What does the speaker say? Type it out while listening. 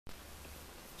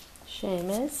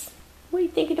Seamus, what do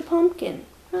you think of the pumpkin?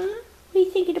 Huh? What do you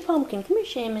think of the pumpkin? Come here,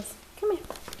 Seamus. Come here.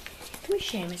 Come here,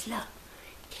 Seamus. Look.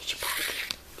 There's your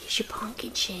pumpkin. There's your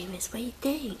pumpkin, Seamus. What do you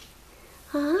think?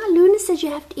 Huh? Luna says you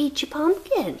have to eat your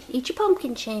pumpkin. Eat your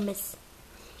pumpkin, Seamus.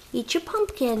 Eat your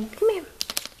pumpkin. Come here.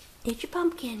 Eat your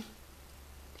pumpkin.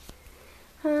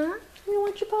 Huh? You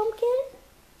want your pumpkin?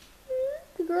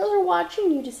 The girls are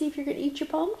watching you to see if you're going to eat your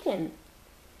pumpkin.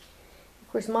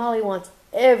 Of course, Molly wants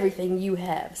everything you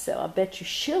have, so I bet you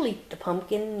she'll eat the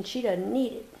pumpkin and she doesn't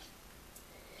need it.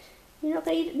 You know,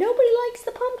 nobody likes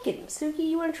the pumpkin. Suki,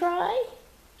 you want to try?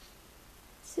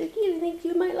 Suki, you think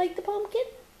you might like the pumpkin?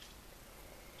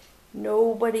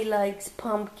 Nobody likes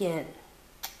pumpkin.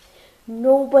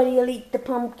 Nobody will eat the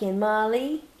pumpkin.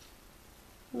 Molly?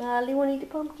 Molly, want to eat the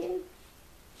pumpkin?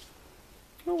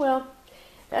 Oh well,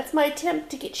 that's my attempt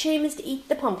to get Seamus to eat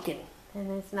the pumpkin,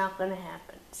 and it's not going to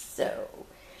happen. So,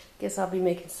 guess I'll be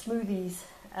making smoothies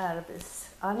out of this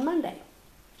on Monday.